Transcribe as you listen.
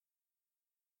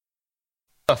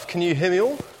Can you hear me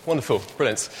all? Wonderful,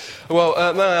 brilliant. Well,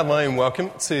 may I have my own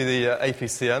welcome to the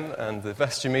APCM and the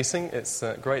vestry meeting. It's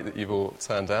great that you've all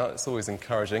turned out. It's always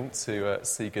encouraging to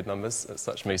see good numbers at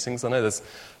such meetings. I know there's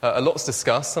a lot to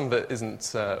discuss. Some of it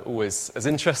isn't always as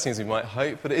interesting as we might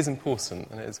hope, but it is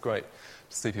important, and it is great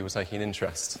to see people taking an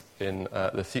interest in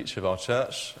the future of our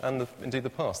church and indeed the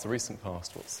past, the recent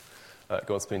past, what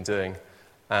God's been doing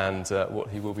and what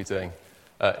he will be doing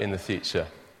in the future.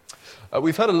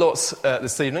 We've heard a lot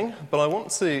this evening, but I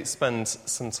want to spend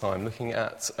some time looking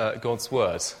at God's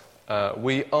Word.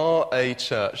 We are a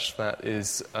church that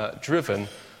is driven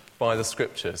by the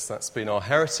Scriptures. That's been our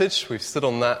heritage. We've stood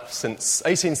on that since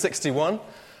 1861,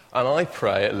 and I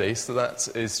pray, at least, that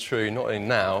is true not only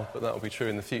now, but that will be true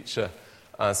in the future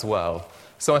as well.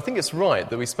 So I think it's right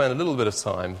that we spend a little bit of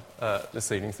time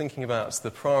this evening thinking about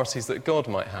the priorities that God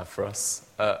might have for us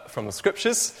from the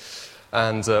Scriptures,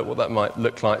 and what that might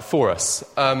look like for us.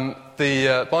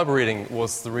 The Bible reading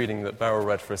was the reading that Beryl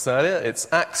read for us earlier. It's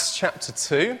Acts chapter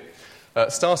 2,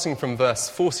 starting from verse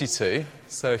 42.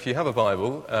 So if you have a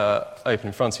Bible open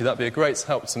in front of you, that'd be a great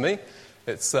help to me.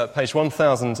 It's page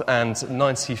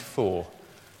 1094.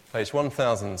 Page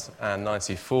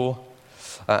 1094,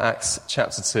 Acts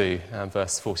chapter 2 and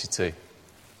verse 42.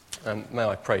 And may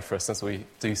I pray for us as we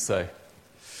do so.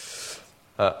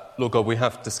 Lord God, we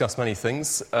have discussed many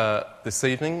things this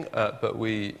evening, but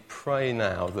we pray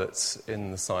now that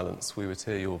in the silence we would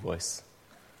hear your voice.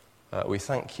 We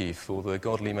thank you for the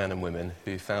godly men and women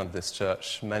who founded this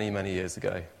church many, many years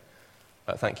ago.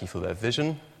 Thank you for their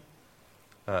vision.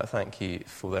 Thank you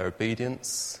for their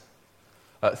obedience.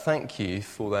 Thank you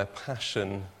for their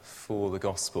passion for the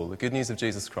gospel, the good news of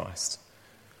Jesus Christ,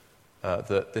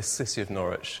 that this city of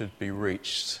Norwich should be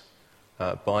reached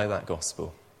by that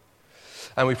gospel.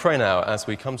 And we pray now, as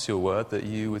we come to your word, that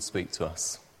you would speak to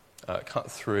us,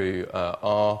 cut through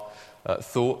our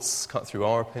thoughts, cut through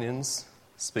our opinions,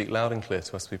 speak loud and clear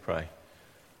to us, we pray.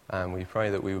 And we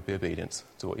pray that we would be obedient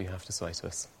to what you have to say to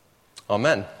us.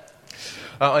 Amen.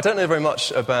 I don't know very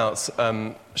much about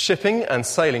shipping and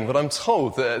sailing, but I'm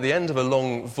told that at the end of a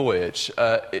long voyage,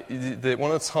 one of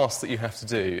the tasks that you have to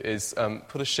do is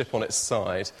put a ship on its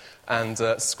side and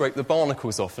scrape the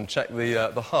barnacles off and check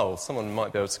the hull. Someone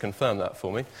might be able to confirm that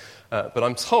for me, but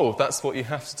I'm told that's what you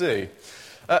have to do.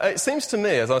 It seems to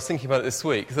me, as I was thinking about it this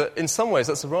week, that in some ways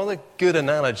that's a rather good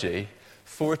analogy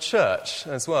for a church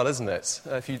as well, isn't it?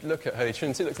 If you look at Holy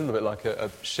Trinity, it looks a little bit like a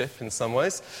ship in some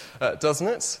ways, doesn't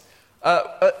it?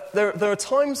 There are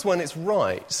times when it's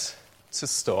right to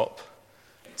stop,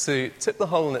 to tip the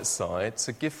hull on its side,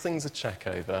 to give things a check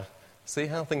over, see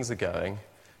how things are going,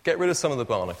 get rid of some of the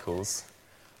barnacles,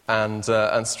 and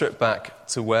strip back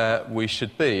to where we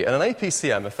should be. And an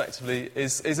APCM, effectively,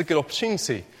 is a good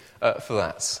opportunity for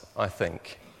that, I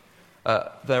think.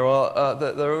 There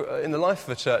are in the life of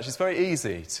a church, it's very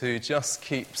easy to just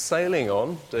keep sailing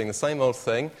on, doing the same old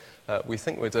thing. We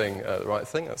think we're doing the right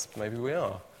thing, maybe we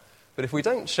are. But if we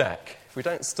don't check, if we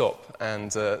don't stop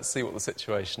and see what the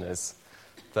situation is,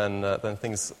 then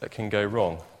things can go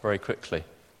wrong very quickly.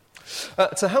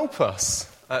 To help us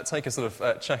take a sort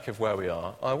of check of where we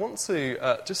are, I want to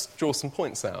just draw some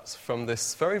points out from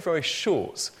this very, very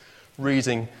short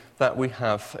reading that we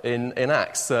have in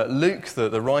Acts. Luke,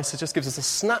 the writer, just gives us a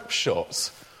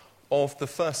snapshot of the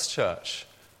first church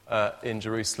in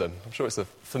Jerusalem. I'm sure it's a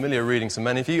familiar reading to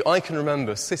many of you. I can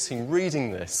remember sitting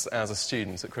reading this as a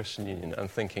student at Christian Union and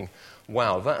thinking,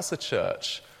 wow, that's a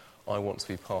church I want to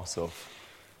be part of.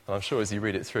 And I'm sure as you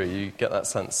read it through, you get that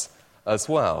sense as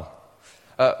well.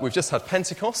 We've just had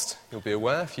Pentecost. You'll be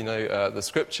aware, if you know the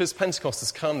Scriptures. Pentecost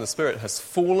has come, the Spirit has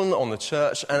fallen on the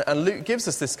church, and Luke gives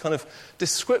us this kind of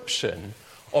description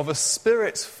of a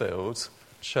Spirit-filled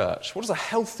church. What does a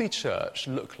healthy church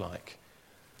look like?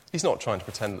 He's not trying to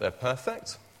pretend that they're perfect.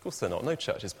 Of course they're not. No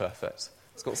church is perfect.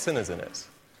 It's got sinners in it.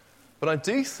 But I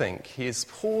do think he is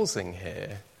pausing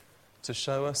here to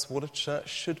show us what a church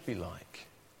should be like.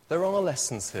 There are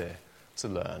lessons here to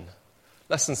learn.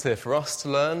 Lessons here for us to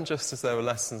learn, just as there are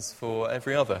lessons for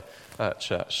every other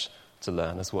church to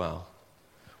learn as well.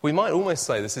 We might almost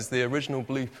say this is the original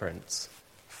blueprint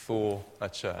for a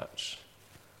church.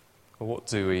 Well, what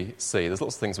do we see? There's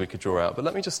lots of things we could draw out, but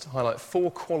let me just highlight 4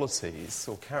 qualities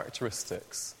or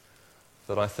characteristics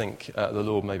that I think the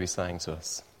Lord may be saying to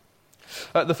us.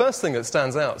 The first thing that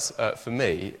stands out for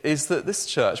me is that this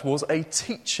church was a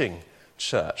teaching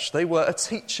church. They were a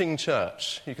teaching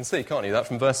church. You can see, can't you, that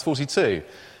from verse 42.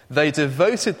 They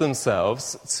devoted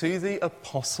themselves to the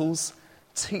apostles'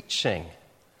 teaching.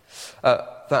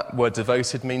 That word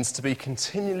devoted means to be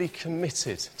continually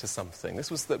committed to something. This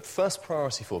was the first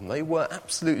priority for them. They were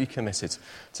absolutely committed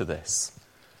to this.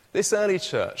 This early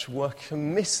church were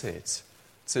committed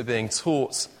to being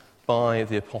taught by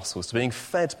the apostles, to being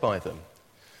fed by them.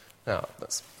 Now,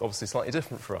 that's obviously slightly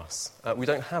different for us. We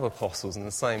don't have apostles in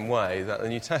the same way that the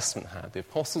New Testament had. The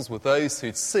apostles were those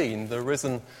who'd seen the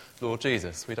risen Lord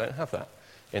Jesus. We don't have that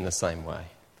in the same way.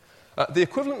 The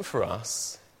equivalent for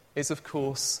us is, of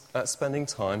course, spending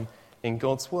time in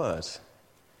God's Word.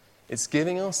 It's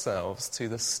giving ourselves to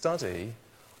the study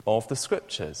of the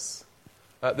Scriptures.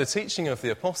 The teaching of the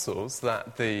apostles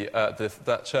that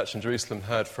that church in Jerusalem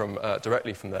heard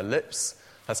directly from their lips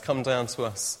has come down to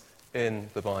us in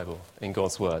the Bible, in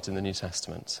God's Word, in the New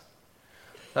Testament.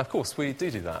 Now, of course, we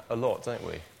do that a lot, don't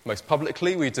we? Most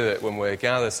publicly, we do it when we're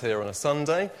gathered here on a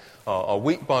Sunday, our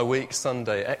week-by-week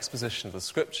Sunday exposition of the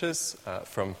Scriptures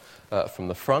from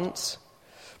the front.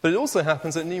 But it also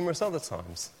happens at numerous other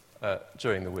times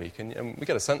during the week, and we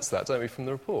get a sense of that, don't we, from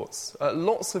the reports.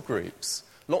 Lots of groups,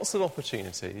 lots of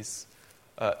opportunities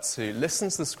to listen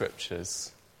to the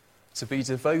Scriptures, to be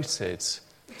devoted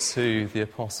to the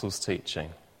Apostles'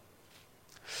 teaching.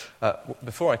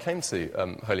 Before I came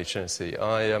to Holy Trinity,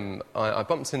 I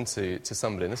bumped into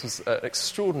somebody, and this was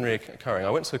extraordinary occurring. I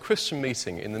went to a Christian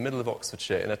meeting in the middle of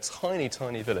Oxfordshire in a tiny,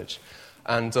 tiny village,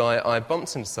 and I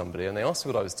bumped into somebody, and they asked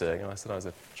me what I was doing, and I said I was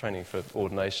training for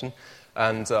ordination,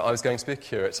 and I was going to be a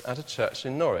curate at a church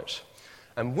in Norwich.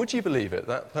 And would you believe it,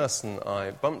 that person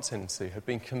I bumped into had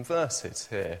been converted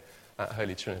here at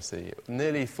Holy Trinity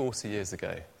nearly 40 years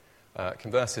ago.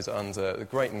 Converted under the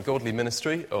great and godly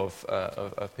ministry of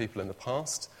people in the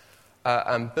past,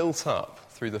 and built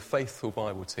up through the faithful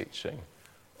Bible teaching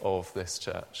of this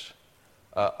church.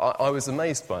 I was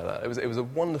amazed by that. It was a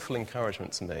wonderful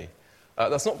encouragement to me.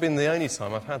 That's not been the only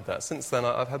time I've had that. Since then,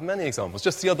 I've had many examples.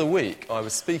 Just the other week, I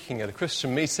was speaking at a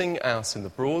Christian meeting out in the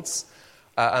Broads,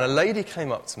 and a lady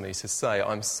came up to me to say,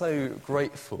 "I'm so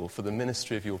grateful for the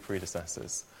ministry of your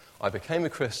predecessors. I became a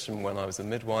Christian when I was a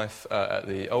midwife at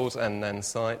the old NN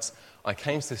site. I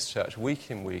came to this church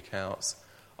week in, week out.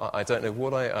 I don't know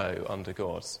what I owe under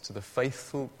God to the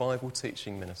faithful Bible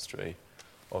teaching ministry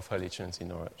of Holy Trinity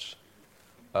Norwich."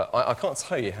 I can't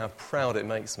tell you how proud it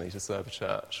makes me to serve a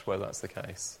church where that's the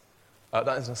case.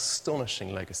 That is an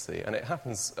astonishing legacy, and it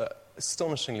happens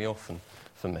astonishingly often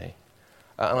for me.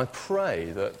 And I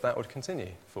pray that that would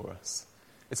continue for us.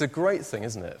 It's a great thing,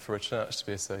 isn't it, for a church to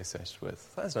be associated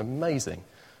with? That is an amazing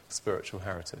spiritual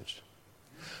heritage.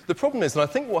 The problem is, and I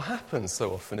think what happens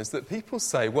so often, is that people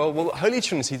say, well, Holy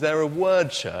Trinity, they're a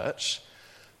word church,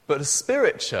 but a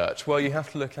spirit church, well, you have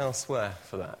to look elsewhere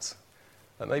for that.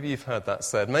 Maybe you've heard that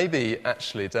said. Maybe,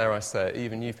 actually, dare I say it,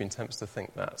 even you've been tempted to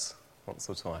think that once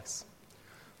or twice.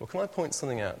 Well, can I point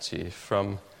something out to you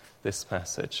from this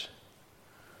passage?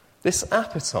 This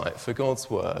appetite for God's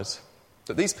word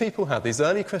that these people had, these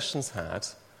early Christians had,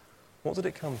 what did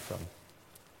it come from?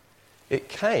 It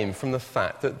came from the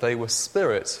fact that they were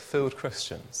Spirit-filled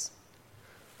Christians.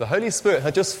 The Holy Spirit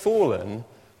had just fallen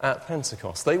at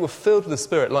Pentecost. They were filled with the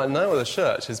Spirit like no other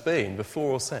church has been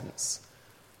before or since.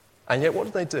 And yet what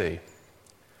did they do?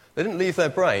 They didn't leave their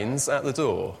brains at the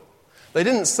door. They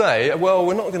didn't say, well,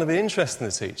 we're not going to be interested in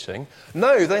the teaching.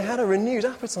 No, they had a renewed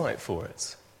appetite for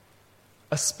it.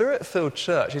 A Spirit-filled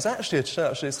church is actually a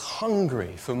church that is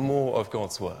hungry for more of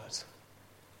God's word.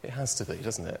 It has to be,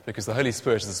 doesn't it? Because the Holy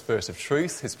Spirit is the Spirit of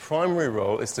truth. His primary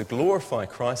role is to glorify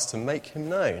Christ, to make him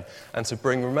known, and to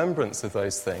bring remembrance of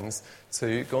those things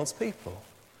to God's people.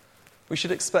 We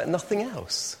should expect nothing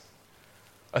else.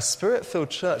 A Spirit-filled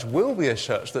church will be a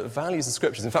church that values the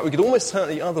Scriptures. In fact, we could almost turn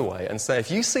it the other way and say,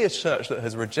 if you see a church that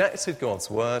has rejected God's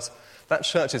word, that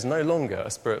church is no longer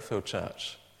a Spirit-filled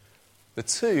church. The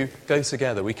two go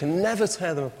together. We can never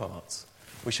tear them apart.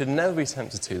 We should never be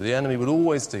tempted to. The enemy will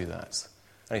always do that.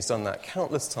 And he's done that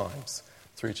countless times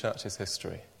through church's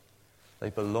history. They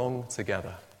belong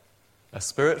together. A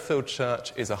Spirit-filled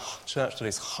church is a church that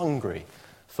is hungry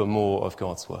for more of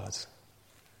God's word.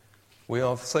 We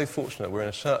are so fortunate. We're in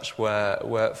a church where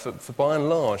for by and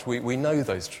large, we know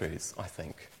those truths, I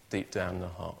think, deep down in our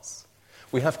hearts.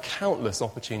 We have countless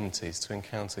opportunities to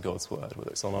encounter God's word, whether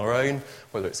it's on our own,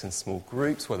 whether it's in small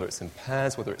groups, whether it's in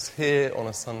pairs, whether it's here on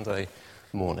a Sunday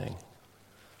morning.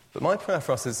 But my prayer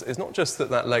for us is not just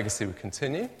that legacy would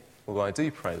continue, although I do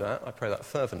pray that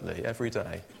fervently every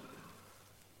day.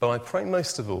 But I pray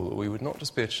most of all that we would not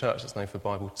just be a church that's known for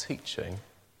Bible teaching,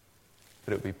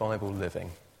 but it would be Bible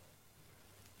living.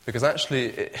 Because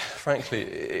actually, frankly,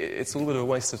 it's all a bit of a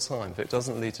waste of time if it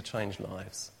doesn't lead to changed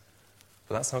lives.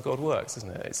 But that's how God works, isn't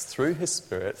it? It's through his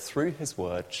Spirit, through his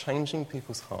word, changing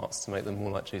people's hearts to make them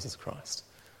more like Jesus Christ.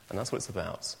 And that's what it's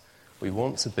about. We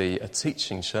want to be a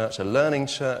teaching church, a learning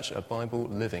church, a Bible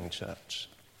living church.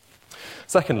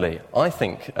 Secondly, I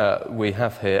think we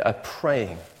have here a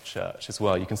praying church as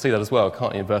well. You can see that as well,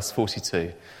 can't you, in verse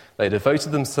 42. They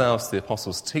devoted themselves to the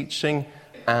apostles' teaching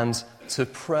and to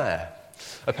prayer.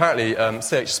 Apparently,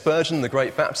 C.H. Spurgeon, the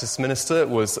great Baptist minister,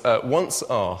 was once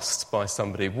asked by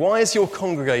somebody, why is your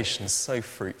congregation so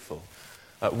fruitful?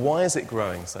 Why is it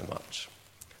growing so much?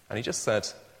 And he just said,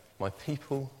 my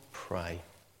people pray.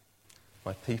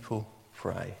 My people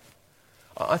pray.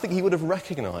 I think he would have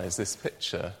recognised this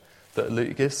picture that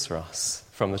Luke gives for us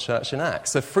from the church in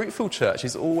Acts. A fruitful church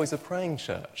is always a praying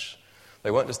church.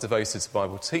 They weren't just devoted to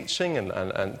Bible teaching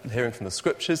and hearing from the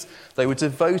scriptures, they were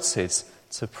devoted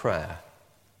to prayer.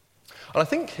 And I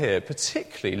think here,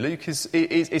 particularly, Luke is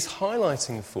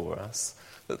highlighting for us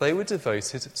that they were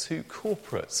devoted to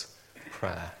corporate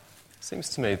prayer. It seems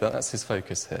to me that that's his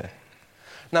focus here.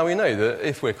 Now, we know that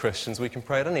if we're Christians, we can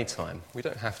pray at any time. We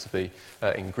don't have to be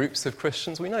in groups of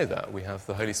Christians. We know that. We have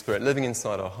the Holy Spirit living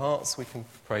inside our hearts. We can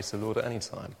pray to the Lord at any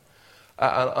time.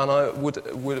 And I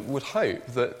would hope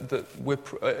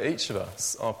that each of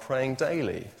us are praying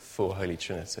daily for Holy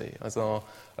Trinity as our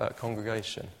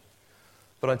congregation.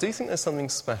 But I do think there's something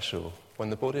special when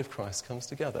the body of Christ comes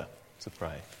together to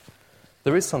pray.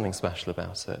 There is something special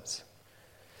about it.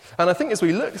 And I think as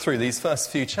we look through these first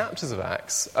few chapters of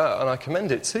Acts, and I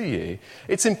commend it to you,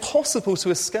 it's impossible to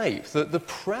escape the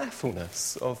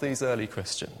prayerfulness of these early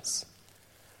Christians.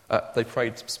 They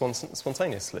prayed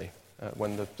spontaneously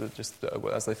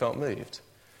as they felt moved.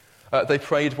 They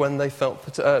prayed when they felt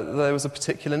there was a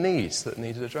particular need that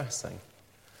needed addressing.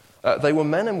 They were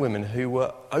men and women who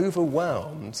were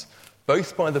overwhelmed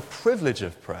both by the privilege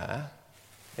of prayer,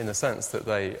 in the sense that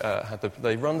they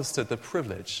understood the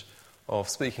privilege of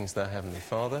speaking to their Heavenly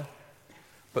Father,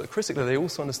 but critically they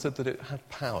also understood that it had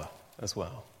power as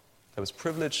well. There was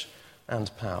privilege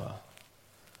and power.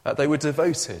 They were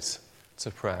devoted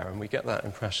to prayer, and we get that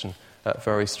impression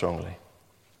very strongly.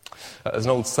 There's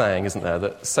an old saying, isn't there,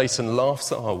 that Satan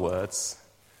laughs at our words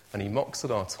and he mocks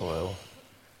at our toil,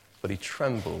 but he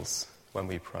trembles when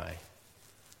we pray.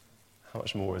 How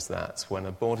much more is that when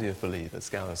a body of believers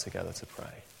gather together to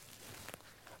pray?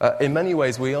 In many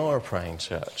ways, we are a praying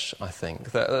church, I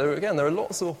think. There are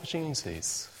lots of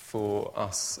opportunities for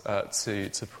us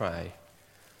to pray.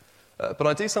 But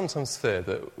I do sometimes fear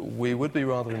that we would be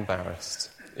rather embarrassed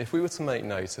if we were to make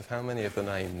note of how many of the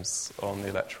names on the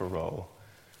electoral roll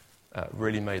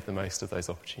really made the most of those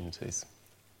opportunities.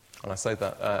 And I say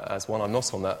that as one, I'm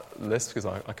not on that list because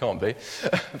I can't be,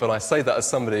 but I say that as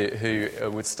somebody who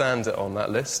would stand on that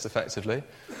list effectively.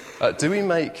 Do we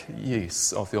make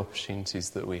use of the opportunities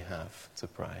that we have to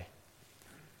pray?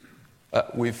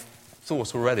 We've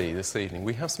thought already this evening,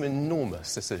 we have some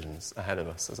enormous decisions ahead of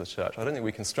us as a church. I don't think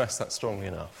we can stress that strongly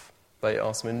enough. They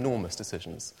are some enormous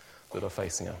decisions that are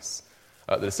facing us.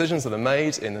 The decisions that are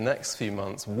made in the next few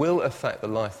months will affect the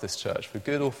life of this church, for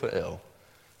good or for ill,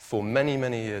 for many,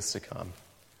 many years to come.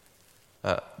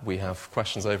 We have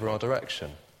questions over our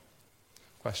direction,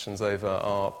 questions over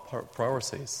our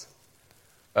priorities,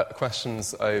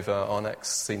 questions over our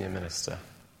next senior minister.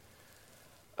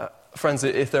 Friends,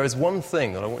 if there is one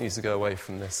thing that I want you to go away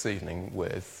from this evening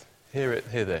with, hear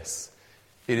this.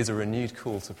 It is a renewed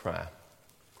call to prayer,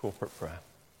 corporate prayer.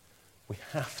 We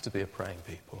have to be a praying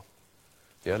people.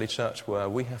 The early church were,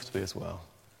 we have to be as well.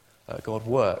 God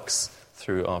works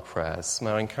through our prayers.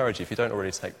 May I encourage you, if you don't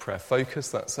already take Prayer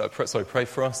Focus, Pray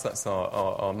For Us, that's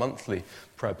our monthly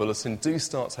prayer bulletin. Do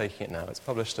start taking it now. It's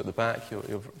published at the back.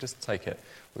 You'll just take it.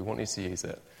 We want you to use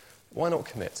it. Why not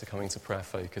commit to coming to Prayer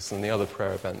Focus and the other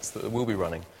prayer events that we'll be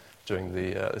running during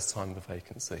this time of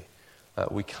vacancy?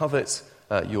 We covet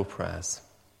your prayers.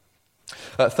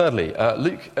 Thirdly,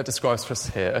 Luke describes for us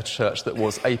here a church that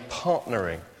was a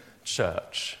partnering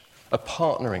church. A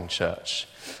partnering church.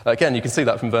 Again, you can see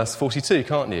that from verse 42,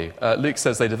 can't you? Luke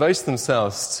says they devoted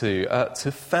themselves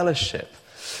to fellowship.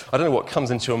 I don't know what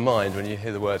comes into your mind when you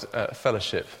hear the word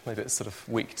fellowship. Maybe it's sort of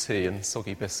weak tea and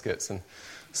soggy biscuits and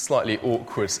slightly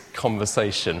awkward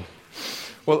conversation.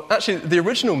 Well, actually, the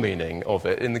original meaning of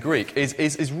it in the Greek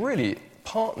is really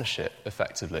partnership,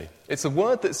 effectively. It's a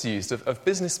word that's used of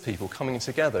business people coming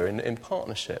together in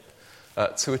partnership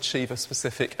to achieve a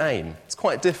specific aim. It's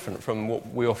quite different from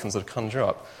what we often sort of conjure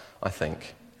up, I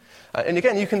think. And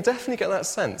again, you can definitely get that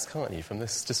sense, can't you, from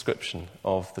this description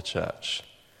of the church.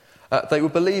 They were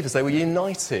believers, they were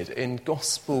united in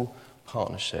gospel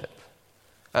partnership.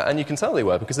 And you can tell they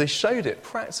were because they showed it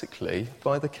practically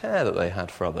by the care that they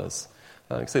had for others.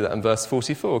 You can see that in verse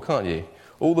 44, can't you?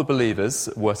 All the believers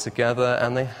were together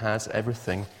and they had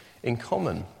everything in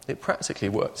common. It practically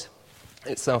worked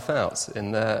itself out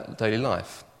in their daily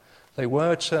life. They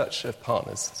were a church of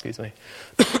partners,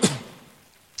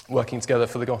 working together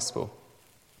for the gospel.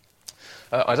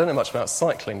 I don't know much about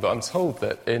cycling, but I'm told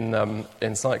that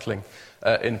in cycling,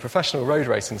 in professional road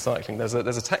racing cycling, there's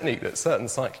a technique that certain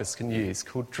cyclists can use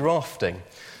called drafting.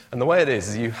 And the way it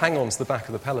is you hang on to the back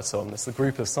of the peloton. It's a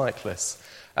group of cyclists.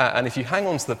 And if you hang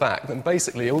on to the back, then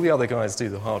basically all the other guys do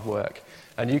the hard work.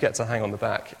 And you get to hang on the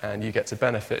back, and you get to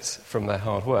benefit from their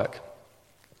hard work.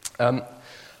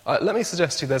 Let me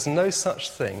suggest to you there's no such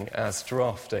thing as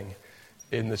drafting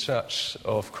in the Church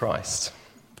of Christ.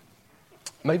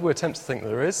 Maybe we're tempted to think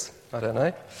there is. I don't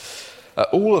know.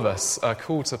 All of us are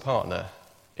called to partner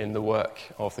in the work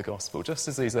of the gospel, just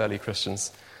as these early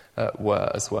Christians were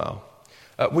as well.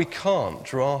 We can't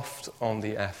draft on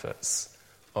the efforts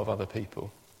of other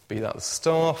people, be that the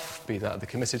staff, be that the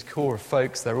committed core of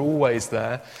folks. They're always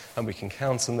there, and we can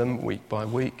count on them week by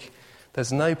week.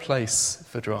 There's no place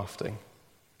for drafting.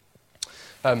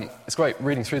 It's great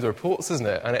reading through the reports, isn't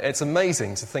it? And it's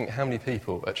amazing to think how many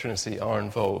people at Trinity are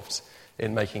involved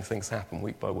in making things happen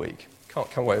week by week. Can't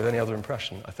come away with any other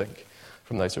impression, I think,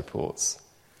 from those reports.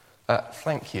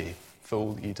 Thank you for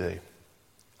all that you do.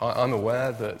 I'm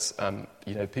aware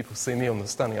that people see me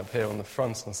standing up here on the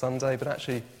front on Sunday, but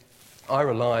actually I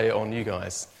rely on you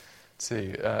guys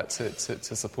to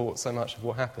support so much of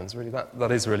what happens. Really,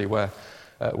 that is really where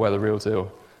the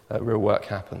real work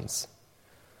happens.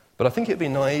 But I think it'd be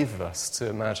naive of us to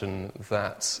imagine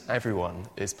that everyone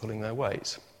is pulling their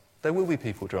weight. There will be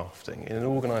people drafting in an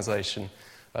organisation,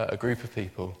 a group of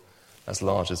people as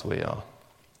large as we are.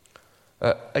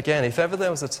 Again, if ever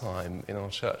there was a time in our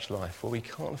church life where we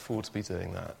can't afford to be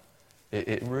doing that,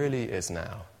 it really is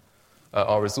now.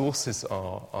 Our resources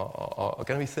are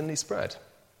going to be thinly spread.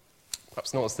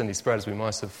 Perhaps not as thinly spread as we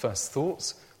might have first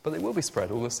thought, but they will be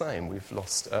spread all the same. We've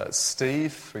lost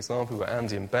Steve, for example, but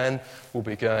Andy and Ben will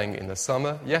be going in the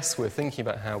summer. Yes, we're thinking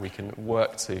about how we can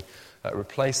work to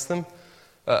replace them,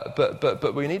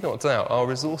 but we need not doubt our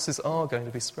resources are going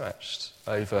to be stretched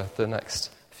over the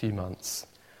next few months.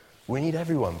 We need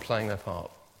everyone playing their part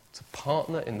to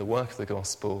partner in the work of the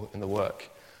gospel, in the work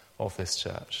of this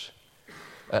church.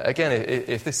 Again,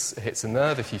 if this hits a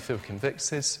nerve, if you feel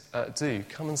convicted, do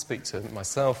come and speak to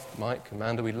myself, Mike,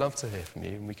 Amanda. We'd love to hear from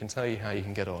you, and we can tell you how you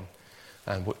can get on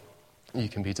and what you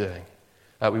can be doing.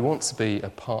 We want to be a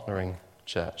partnering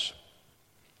church.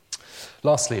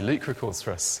 Lastly, Luke records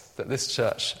for us that this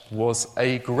church was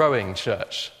a growing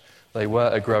church. They were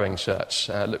a growing church.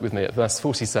 Look with me at verse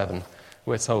 47.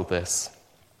 We're told this.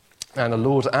 And the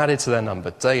Lord added to their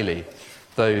number daily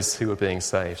those who were being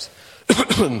saved.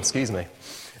 Excuse me.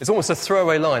 It's almost a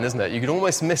throwaway line, isn't it? You can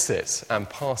almost miss it and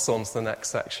pass on to the next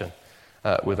section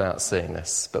without seeing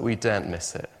this. But we daren't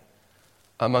miss it.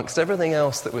 Amongst everything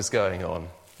else that was going on,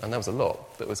 and there was a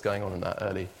lot that was going on in that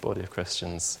early body of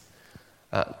Christians,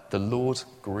 the Lord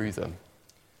grew them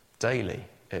daily,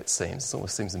 it seems. It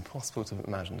almost seems impossible to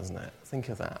imagine, doesn't it? Think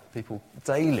of that. People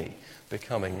daily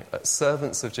becoming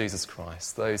servants of Jesus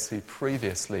Christ, those who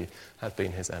previously had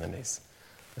been his enemies.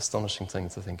 Astonishing thing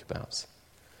to think about.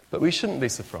 But we shouldn't be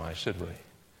surprised, should we?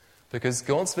 Because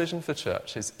God's vision for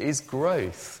churches is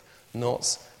growth,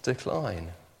 not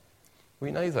decline.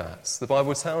 We know that. The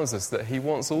Bible tells us that he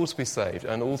wants all to be saved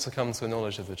and all to come to a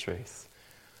knowledge of the truth.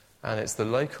 And it's the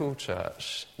local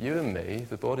church, you and me,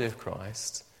 the body of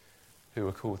Christ, who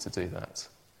are called to do that.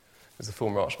 There's a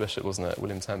former archbishop, wasn't it,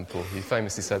 William Temple, who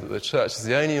famously said that the church is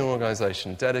the only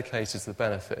organisation dedicated to the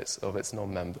benefits of its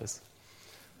non-members.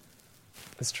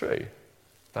 It's true.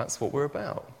 That's what we're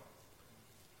about.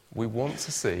 We want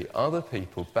to see other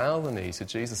people bow the knee to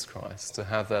Jesus Christ, to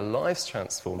have their lives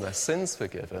transformed, their sins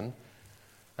forgiven,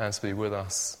 and to be with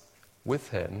us,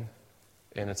 with him,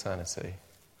 in eternity.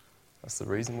 That's the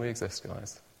reason we exist,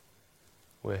 guys.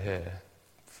 We're here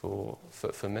for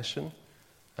mission,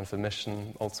 and for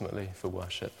mission, ultimately, for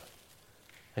worship.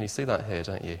 And you see that here,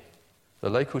 don't you? The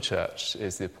local church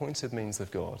is the appointed means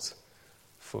of God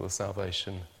for the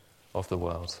salvation of the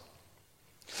world.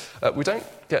 We don't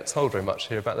get told very much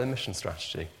here about their mission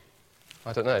strategy.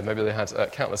 I don't know, maybe they had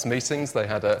countless meetings, they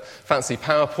had fancy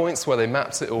PowerPoints where they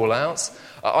mapped it all out.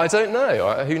 I don't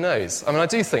know, who knows? I mean, I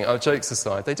do think, jokes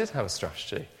aside, they did have a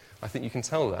strategy. I think you can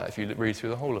tell that if you read through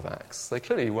the whole of Acts. They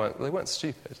clearly weren't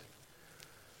stupid.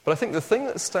 But I think the thing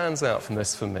that stands out from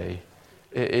this for me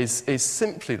is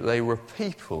simply that they were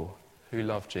people who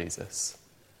loved Jesus.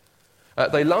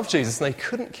 They loved Jesus and they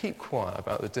couldn't keep quiet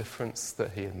about the difference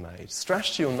that he had made.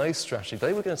 Strategy or no strategy,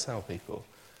 they were going to tell people.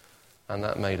 And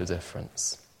that made a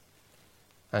difference.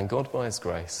 And God, by his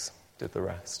grace, did the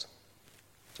rest.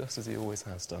 Just as he always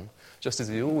has done. Just as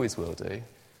he always will do.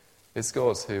 It's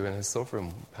God who, in his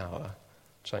sovereign power,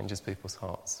 changes people's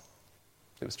hearts.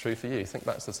 It was true for you. Think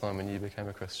back to the time when you became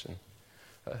a Christian.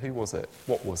 Who was it?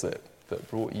 What was it that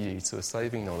brought you to a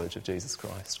saving knowledge of Jesus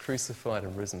Christ, crucified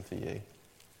and risen for you?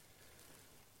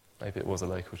 Maybe it was a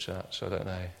local church, I don't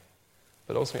know.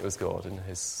 But ultimately it was God in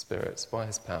his Spirit, by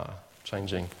his power,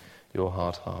 changing your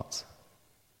hard heart.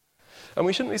 And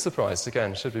we shouldn't be surprised,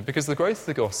 again, should we? Because the growth of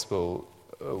the gospel,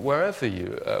 wherever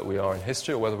we are in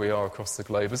history or whether we are across the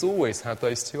globe, has always had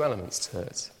those two elements to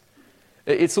it.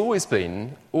 It's always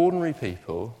been ordinary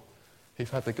people who've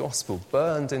had the gospel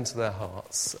burned into their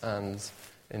hearts and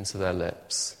into their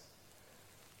lips,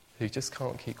 who just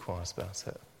can't keep quiet about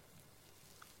it.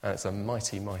 And it's a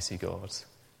mighty, mighty God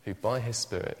who, by his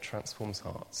Spirit, transforms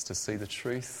hearts to see the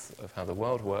truth of how the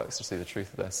world works, to see the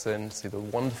truth of their sin, to see the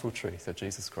wonderful truth of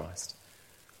Jesus Christ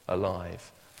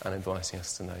alive and inviting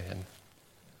us to know him.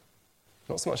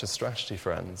 Not so much a strategy,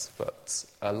 friends, but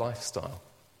a lifestyle,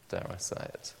 dare I say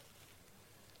it.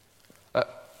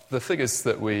 The figures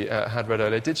that we had read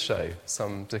earlier did show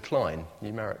some decline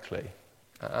numerically,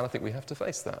 and I think we have to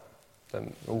face that. There are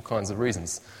all kinds of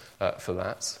reasons for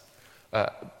that.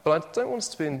 But I don't want us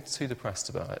to be too depressed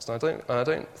about it. And I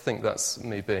don't think that's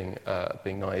me being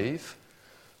naive.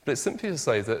 But it's simply to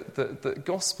say that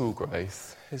gospel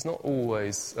growth is not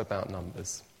always about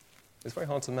numbers. It's very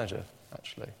hard to measure,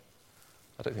 actually.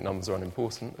 I don't think numbers are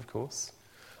unimportant, of course.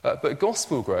 But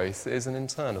gospel growth is an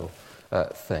internal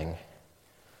thing.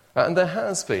 And there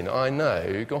has been, I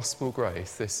know, gospel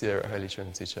growth this year at Holy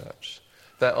Trinity Church.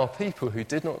 There are people who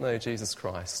did not know Jesus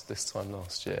Christ this time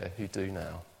last year who do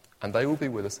now. And they will be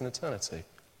with us in eternity,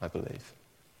 I believe.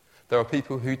 There are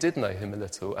people who did know him a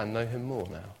little and know him more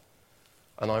now.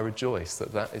 And I rejoice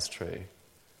that that is true.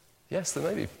 Yes, there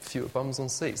may be fewer bums on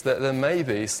seats. There may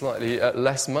be slightly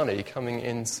less money coming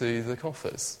into the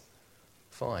coffers.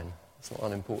 Fine, it's not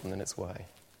unimportant in its way.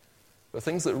 But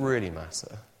things that really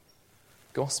matter,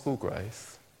 gospel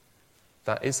growth,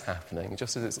 that is happening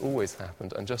just as it's always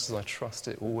happened and just as I trust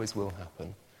it always will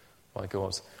happen by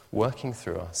God working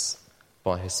through us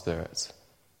by his Spirit.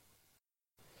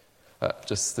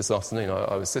 Just this afternoon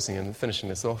I was sitting and finishing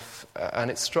this off and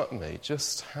it struck me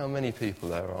just how many people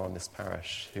there are in this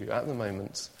parish who at the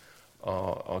moment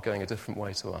are going a different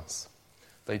way to us.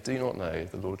 They do not know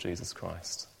the Lord Jesus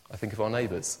Christ. I think of our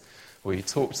neighbours. We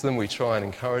talk to them, we try and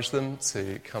encourage them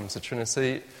to come to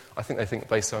Trinity. I think they think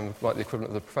based on like the equivalent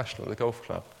of the professional at the golf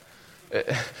club.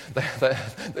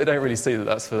 They don't really see that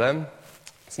that's for them.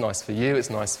 It's nice for you, it's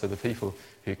nice for the people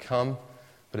who come,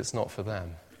 but it's not for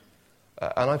them.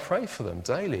 And I pray for them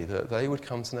daily that they would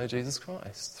come to know Jesus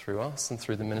Christ through us and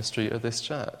through the ministry of this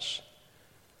church.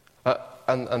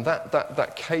 And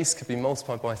that case could be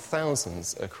multiplied by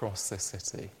thousands across this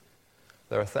city.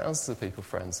 There are thousands of people,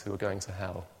 friends, who are going to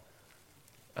hell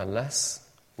unless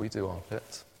we do our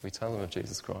bit, we tell them of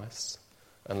Jesus Christ,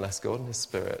 unless God and his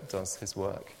Spirit does his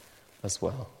work as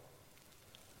well.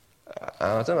 And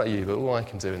I don't know about you, but all I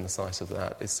can do in the sight of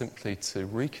that is simply to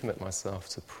recommit myself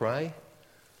to pray,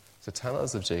 to tell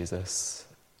others of Jesus,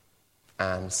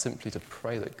 and simply to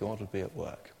pray that God would be at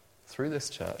work through this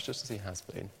church, just as he has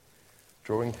been,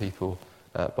 drawing people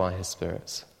by his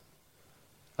Spirit.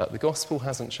 The gospel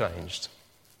hasn't changed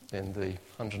in the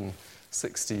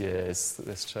 160 years that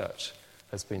this church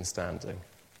has been standing.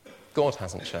 God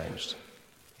hasn't changed.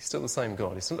 He's still the same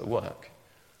God. He's still at work,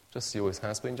 just as he always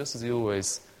has been, just as he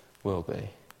always will be.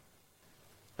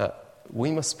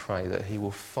 We must pray that he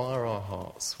will fire our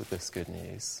hearts with this good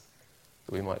news,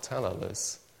 that we might tell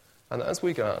others, and that as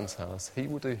we go out and tell us, he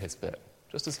will do his bit,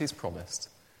 just as he's promised,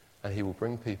 and he will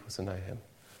bring people to know him,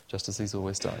 just as he's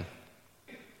always done.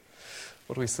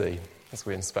 What do we see as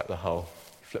we inspect the whole,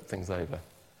 flip things over?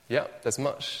 Yeah, there's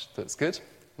much that's good,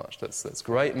 much that's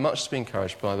great, much to be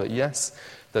encouraged by, but yes,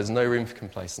 there's no room for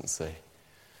complacency.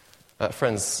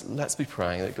 Friends, let's be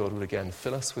praying that God would again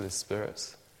fill us with his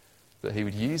Spirit, that he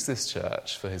would use this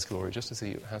church for his glory, just as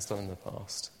he has done in the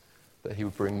past, that he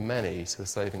would bring many to the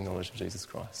saving knowledge of Jesus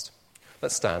Christ.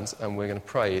 Let's stand, and we're going to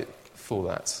pray for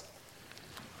that,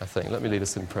 I think. Let me lead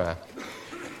us in prayer.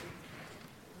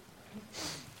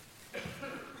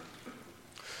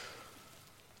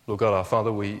 Lord God, our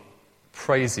Father, we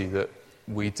praise you that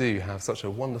we do have such a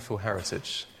wonderful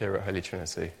heritage here at Holy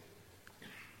Trinity.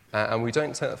 And we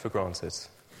don't take that for granted.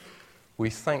 We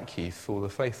thank you for the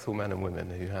faithful men and women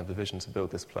who had the vision to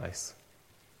build this place.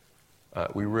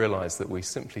 We realise that we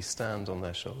simply stand on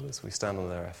their shoulders, we stand on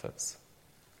their efforts.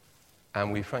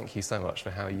 And we thank you so much for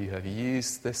how you have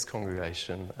used this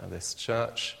congregation and this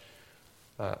church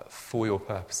for your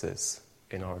purposes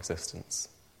in our existence.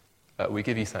 We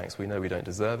give you thanks. We know we don't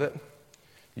deserve it.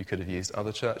 You could have used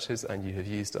other churches, and you have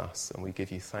used us, and we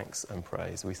give you thanks and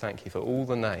praise. We thank you for all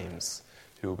the names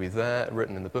who will be there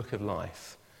written in the book of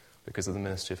life because of the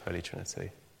ministry of Holy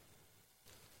Trinity.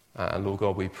 And Lord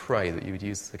God, we pray that you would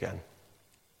use us again.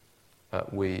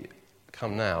 We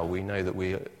come now, we know that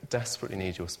we desperately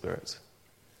need your Spirit.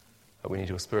 We need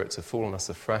your Spirit to fall on us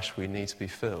afresh. We need to be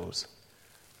filled.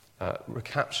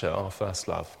 Recapture our first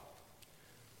love.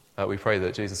 We pray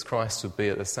that Jesus Christ would be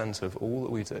at the centre of all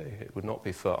that we do. It would not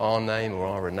be for our name or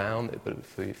our renown, but it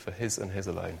would be for his and his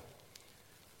alone.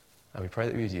 And we pray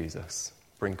that you would use us.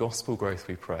 Bring gospel growth,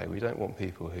 we pray. We don't want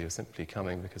people who are simply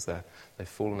coming because they've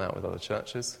fallen out with other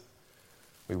churches.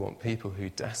 We want people who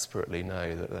desperately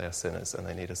know that they are sinners and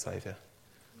they need a saviour,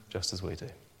 just as we do.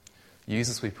 Use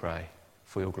us, we pray,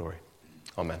 for your glory.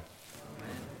 Amen.